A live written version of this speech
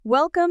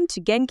Welcome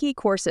to Genki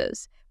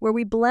Courses, where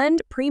we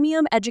blend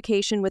premium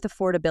education with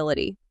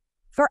affordability.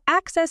 For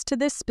access to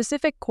this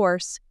specific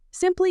course,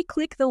 simply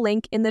click the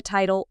link in the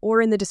title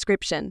or in the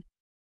description.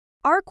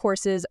 Our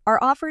courses are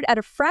offered at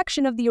a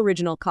fraction of the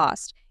original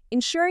cost,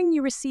 ensuring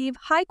you receive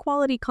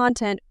high-quality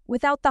content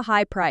without the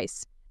high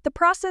price. The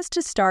process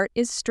to start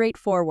is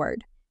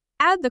straightforward.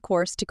 Add the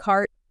course to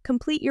cart,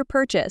 complete your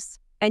purchase,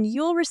 and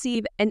you'll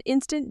receive an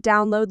instant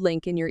download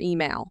link in your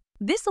email.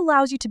 This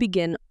allows you to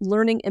begin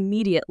learning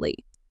immediately.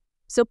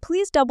 So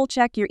please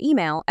double-check your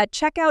email at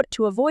checkout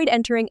to avoid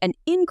entering an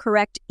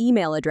incorrect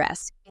email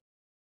address.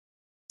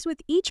 With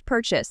each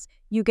purchase,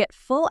 you get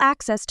full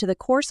access to the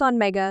course on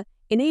Mega,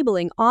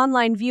 enabling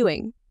online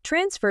viewing,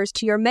 transfers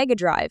to your Mega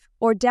Drive,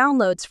 or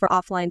downloads for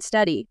offline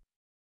study.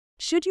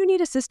 Should you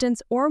need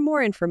assistance or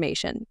more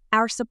information,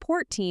 our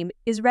support team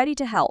is ready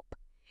to help.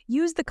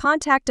 Use the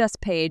Contact Us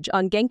page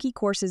on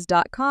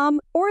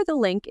GenkiCourses.com or the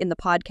link in the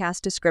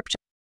podcast description.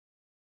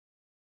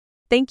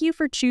 Thank you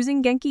for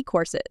choosing Genki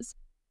Courses.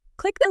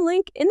 Click the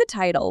link in the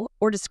title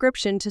or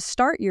description to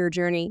start your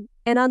journey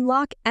and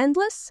unlock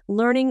endless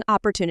learning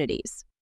opportunities.